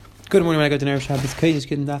Good morning, when I go to Erev Shabbos.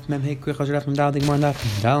 Gittin daf mem hey quick daf mem dal digmar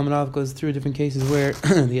daf dal manav goes through different cases where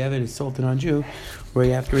the Eved is sold to non-Jew, where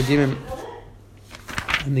you have to redeem him.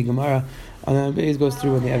 And the Gemara on the base goes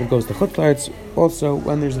through when the Eved goes to Chutz. Also,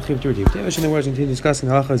 when there's a chiv to redeem. Tevish in the words continue discussing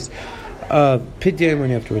halachas of pidyon when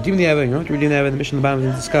you have to redeem the Eved. You don't have to redeem the Eved. The mission of the bottom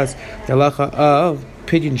is to discuss the halacha of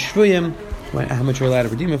pidyon shvuyim, how much you're allowed to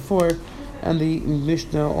redeem it for. And the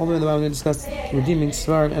Mishnah, all the way in the bottom, they discuss redeeming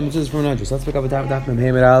Svarim and Mitzvahs from non-Jews. So let's pick up the top of the top.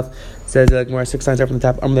 Hamid Alf says like more 6 times up from the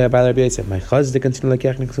top. Amrei Abayla Rabbi Yosef. My chaz the continue like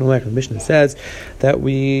yachnik continue like. The Mishnah says that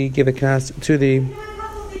we give a knas to the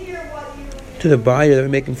buyer that we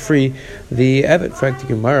make him free the Evet. Frag the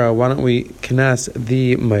Gemara. Why don't we knas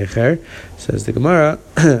the meicher? Says the Gemara.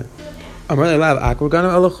 When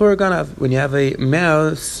you have a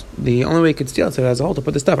mouse, the only way you can steal it, so as a hole to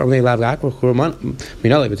put the stuff. But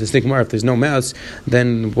to stick more, if there's no mouse,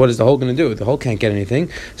 then what is the hole going to do? The hole can't get anything.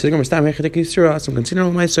 So the Gemara some consider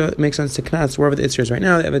it makes sense to knas wherever the Isra is right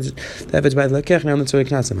now. The Eved's by the Lekech, now that's why we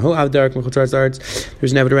knas him.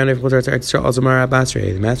 There's never around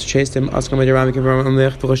the master chased him. He said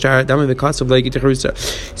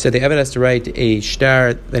the Eved has to write a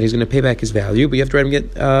shtar that he's going to pay back his value, but you have to write him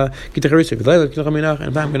get and if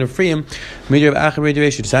I'm going to free him, I think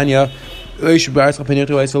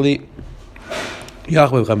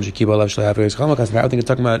it's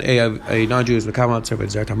talking about a non-Jew who's become out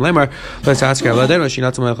servant Zartam Lemar. Let's ask her that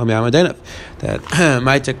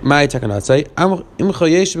my takanat say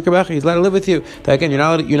he's allowed to live with you. That again, you're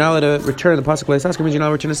not allowed to return the pasuk place. Asker means you're not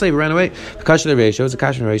allowed to return a slave. He ran away. The kasha the ratio is a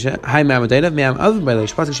kasha ratio. Hi ma'amadenav me'am other by the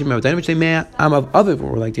pasuk shim ma'amadenav, which say me'am of other.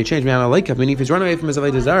 Or like they change me'am alaikav. Meaning if he's running away from his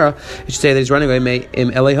avodah zarah, it should say that he's running away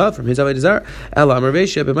me'im eleihav from his avodah zarah. Ela amar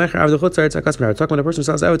ratio b'meicher av the chutzar. It's a kasper. Talking about a person who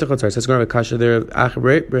sells out the chutzar. Says going to kasha there.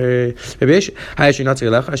 Maybe actually not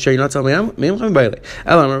to I share not tell me I'm bailey.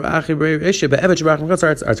 Therefore,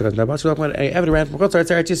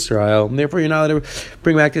 you're not allowed to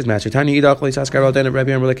bring back his master. Tanya Idach, Saskar, then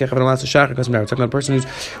Rabbi and Relay Kevin Last Shaka, because we're talking about a person who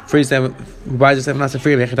frees them, who buys the slave, not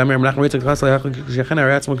free. He buys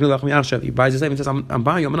the slave and says, I'm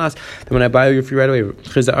buying you, I'm then when I buy you, you're free right away.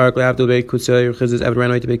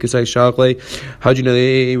 How do you know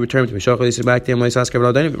they return to me? Shockley said back to him,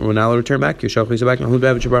 Saskar, then we're now return back. You Shockley said back, why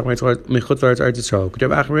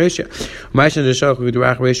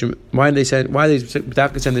did they say why they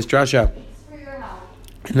send this drasha?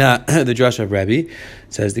 Not the drasha of Rabbi,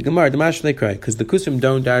 says the Gemara, the Mashal they cry, because the Kusim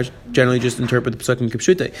don't generally just interpret the Pesukim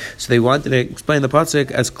Kipshute. So they wanted to explain the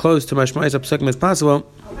Pasuk as close to Mashmai's Pesukim as possible.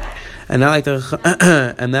 And not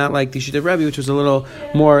like the Shita of Rebbe, which was a little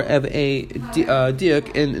more of a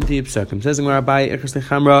diuk in the Psukim. Says the Gemara, "Abai echas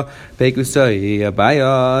lechamra beikusai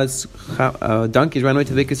Abayas donkeys ran away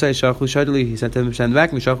to the Beikusai shachlu shadli." He sent them to stand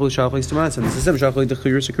back. Mishachlu shachlu istamas, and this is them shachlu the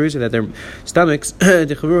churus that their stomachs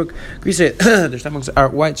the churuk their stomachs are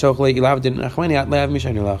white. Shachlu ilav din achmeni at lev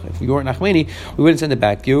mishanilach. If you weren't achmeni, we wouldn't send it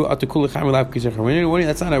back. You atukul lechamra lav kisachmeni.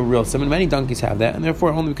 That's not a real simon. Many donkeys have that, and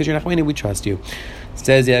therefore only because you're achmeni we trust you. It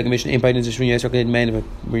says the Mishnah ain't biting we're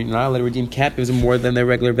not allowed to redeem captives more than their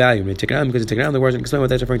regular value. Because they take it out, the words explain what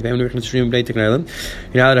that's referring to. You're not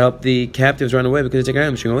allowed to help the captives run away because they take it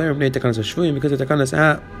out. Because they take on us.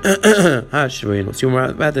 We'll see more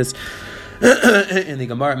about this in the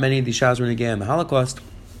Gemara. Many of these shahs were in the Holocaust,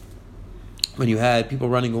 when you had people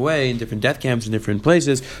running away in different death camps in different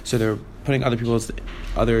places, so they're putting others'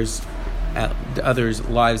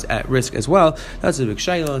 lives at risk as well. That's a big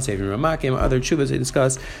shayla and saving Ramakim. Other chuvas they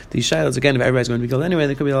discuss these shaylas again. If everybody's going to be killed anyway,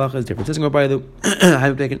 there could be a lot of different. Doesn't go by the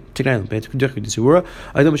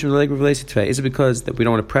is it because that we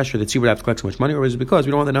don't want to pressure the tzibur to have to collect so much money, or is it because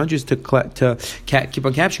we don't want the non-Jews to keep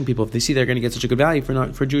on capturing people if they see they're going to get such a good value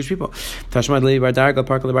for Jewish people? That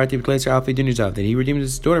he redeemed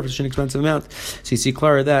his daughter for such an expensive amount. So you see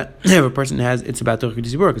clear that if a person has, it's about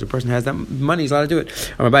because a person has that money, he's allowed to do it.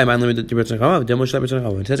 It says,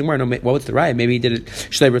 what's the right? Maybe he did it.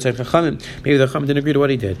 Maybe the Chacham didn't agree to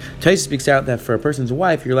what he did. Taisa speaks out that for a person's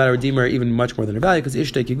wife, you're allowed to redeem her even much more than her value, because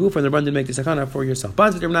Ishtay Kiguf and the Rabban didn't make the sakana for yourself. The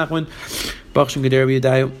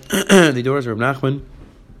daughters of Rav Nachman.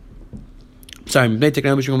 Sorry, what's an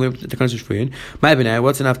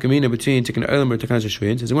afkamina between tikkun olam or tikkun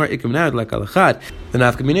shvuyin? Says more ikum like alachad. The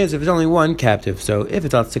nafkamina is if there's only one captive. So if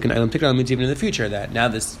it's tikkun olam means even in the future that now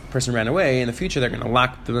this person ran away. In the future, they're going to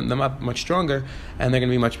lock them up much stronger, and they're going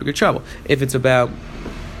to be much bigger trouble. If it's about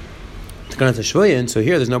And so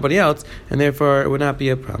here there's nobody else, and therefore it would not be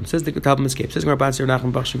a problem. Says the Talmud escape. Says the doors of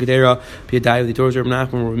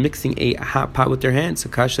Nachman were mixing a hot pot with their hands. So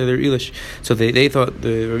Kash they're Elish. So they thought the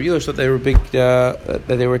Elish thought they were big that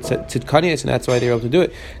they were tzidkanias, and that's why they were able to do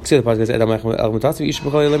it. So the pasuk says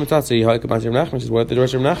what the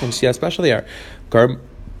doors of Nachman. See how special they are.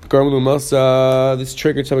 This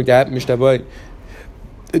triggered something to happen.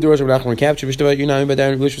 The doors of Nachman were captured.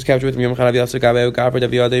 Bilish was captured with him. There's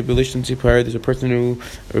a person who,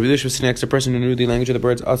 Bilish was next, a person who knew the language of the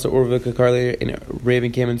birds. Also, and a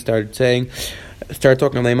raven came and started talking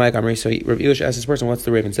on Mike Amri. So Rav Elish asked this person, "What's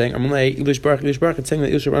the raven saying?" It's saying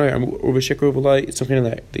that it's something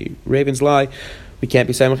like the ravens lie. We can't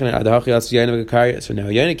be saying. So now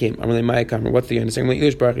Yana came. What's the Yana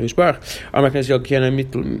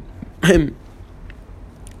saying?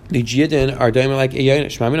 The Gittin are doing like a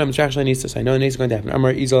Yonish. I know it's going to happen.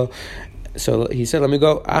 Amar Izel. So he said, "Let me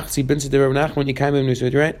go. Let me go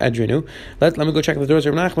check the doors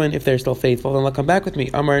of Nachman if they're still faithful, then they'll come back with me."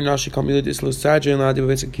 He said,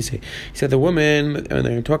 "The woman, when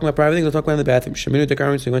they're talking about private things, they'll talk about in the bathroom." So he went to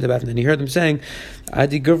the bathroom, and he heard them saying, So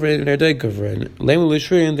he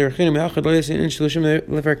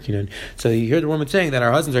heard the woman saying that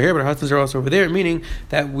our husbands are here, but our husbands are also over there, meaning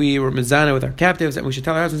that we were mizana with our captives, and we should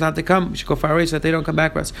tell our husbands not to come. We should go far away so that they don't come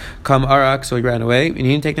back for us. Come Arak, so he ran away, and he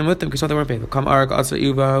didn't take them with him because they weren't faithful. Come Arak also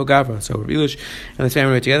Uva Gavra. So Rav Elish and his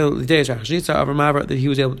family were together. The day is Rachshitza of Ramavra that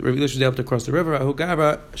Rav Elish was able to cross the river.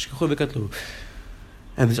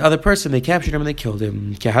 And this other person, they captured him and they killed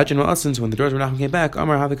him. So when the doors of Nachman came back, so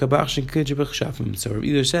Rav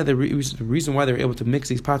Elish said the reason why they were able to mix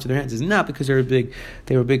these pots with their hands is not because they were big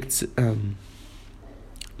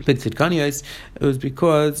tzidkaniyos, it was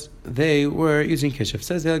because they were using kishuf.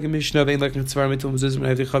 Says the Mishnah, you're not redeem Sfar until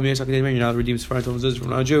Mezuzah from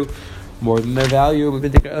non-Jew more than their value.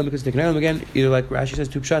 Because they can again, either like Rashi says,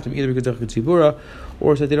 two pshatim, either because they're tzibura,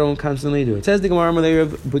 or so they don't constantly do it. Says the Gemara,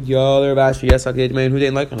 but Yal Rashi, yes, who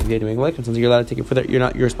didn't like them, since you're allowed to take it for their,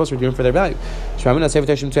 you're supposed to redeem for their value. Sounds like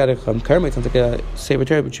a sefer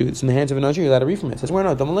Torah, but it's in the hands of a non-Jew, you're allowed to read from it. It says we're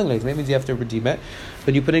not double linguists. Maybe means you have to redeem it,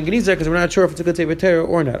 but you put in Geniza because we're not sure if it's a good sefer Torah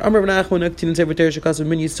or not. Amar v'nachman aktin sefer Torah shekasav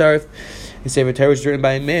min yisarif. A sefer Torah is written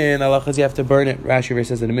by a man. Allah you have to burn it. Rashi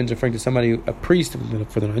says that a min is referring to somebody, a priest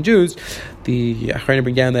for the non-Jews. The Achrayim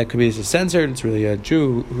bring down that could be just censored. It's really a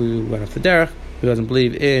Jew who went off the derech, who doesn't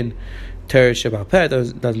believe in Torah Shabbat Peh,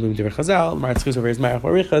 doesn't believe in Divrei Chazal. Maratzchus over his Marach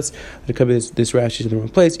Varichas. It could be this Rashi is in the wrong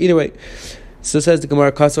place. Either way, so says the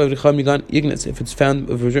Gemara, Kasav V'Cham Yigan Yignaz. If it's found,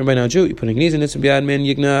 if it was written by a non-Jew, you put a Geniz in it, and Biad Min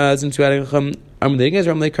Yignaz into Adacham. I'm the Yignaz,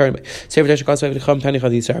 or I'm the Karim. Sefer Tesh Kasav V'Cham Tani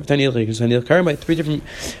Chadisar Tani Yignaz Tani Karim by three different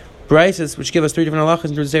Brises, which give us three different halachas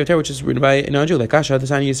in the Sefer Torah, which is written by a non-Jew, like Kasha, the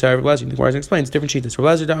Sani Yisar, Rablazi. The Gemara explains different sheets.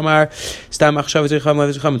 Rablazi Damar, Stam Achshav Zecham,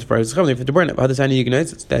 Levizcham, it's Brises Cham, they have to burn it. How the Sani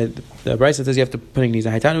Yignaz, the Brise says you have to put in these.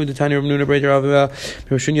 Haitanu, the Tani Rabnuna, Breder of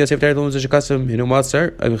Rishun Yosef Torah, Lomaz Shakasam, Hinu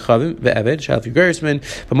Maser, Avichavim, Ve'eved, Shalf Yugerisman,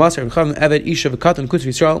 Vamasar, Avichavim, Eved, Isha, Vakatan, Kutz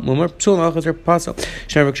Yisrael, Mumar, Psul, Malachas, Apostle,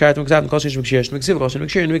 Shem Vakshat, Mukzat, Kolshish, Vakshish, Miksiv, Kolshin,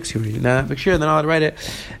 Vakshir, and Miksir. Now, Vakshir, then I'll write it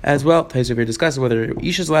as well. Taisavir discusses whether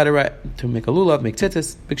Isha's allowed to write to make a lulav, make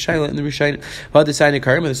tzitzis, big shaila, and the Rishain. What the sign of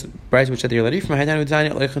Karim, this Bryce which said you're ready from Haitanu design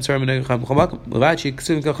it like Chansar and Chamak, Lavachi,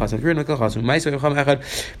 Ksum Kalchas, if you're in the Kalchas, Maisa Kham Ahad,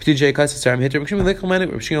 PJ Kasar, Hitter, Bishim, like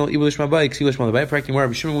Command, Bishim, Iblish Mabai, Ksivish Mabai, correcting where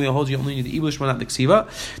Bishim will hold you only need the Iblish one, not the Ksiva.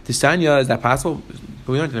 The Sanya, is that possible?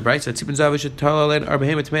 But we learned in the Bryce that Sipin Zavish, Talalan,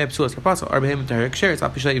 Arbahim, to May Psulas, Apostle, Arbahim, Tarek Share, it's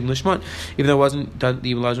Apisha, even Lishman, even though it wasn't done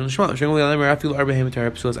the Iblish on Lishman. Bishim will never feel Arbahim,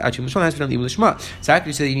 Tarek Psulas, actually Lishman has been on the Iblish. So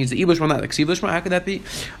actually said he needs the Iblish one, not the Ksivish. How could that be?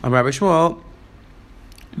 Rabbi Shmuel.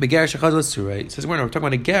 Begar Shechaz right? It says we're talking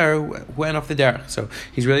about a ger who went off the derech, so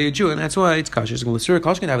he's really a Jew, and that's why it's kasher. So L'Sura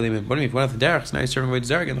Kosh can have the min. What do you mean? If he went off the derech, so now he's serving with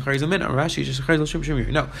Zarg and the Chariz a min. Rashi just Chariz L'Shim Shemir.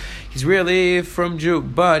 No, he's really from Jew,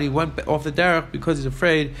 but he went off the derech because he's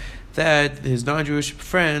afraid that his non-Jewish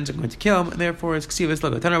friends are going to kill him, and therefore it's ksivas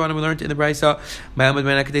lago. Tanarabana we learned in the Brisa,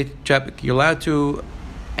 you're allowed to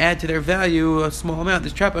add to their value a small amount.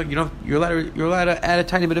 This traffic, you're allowed to add a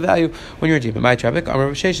tiny bit of value when you're redeeming. My traffic,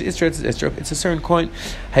 it's a certain coin.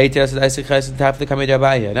 Now the Gemara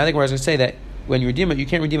is going to say that when you redeem it, you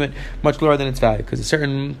can't redeem it much lower than its value, because a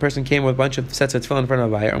certain person came with a bunch of sets of tefillin in front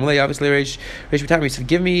of a buyer. Obviously, Reish B'Tamri said,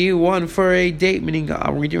 "Give me one for a date," meaning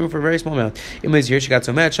I'm redeeming for a very small amount. Imla's here, she got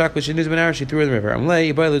so mad, shocked, but she knew an hour, she threw it in the river.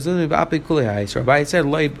 So Rabbi said,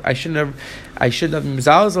 I shouldn't have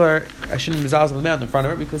mizalzel the amount in front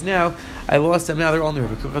of her, because now I lost them. Now they're all in the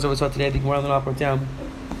river. Because I saw today, the Gemara on the down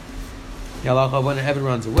The halacha when an Eved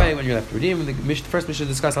runs away, when you're left to redeem. The first mission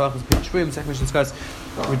discussed halachas Shvuim. The second mission discussed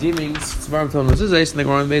redeeming Svarim Ton Mezuzah. And the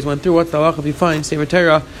Gemara base went through what's the halacha if you find Sefer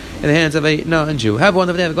Torah in the hands of a non-Jew. Have one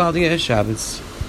of them. Go out to get Shabbos.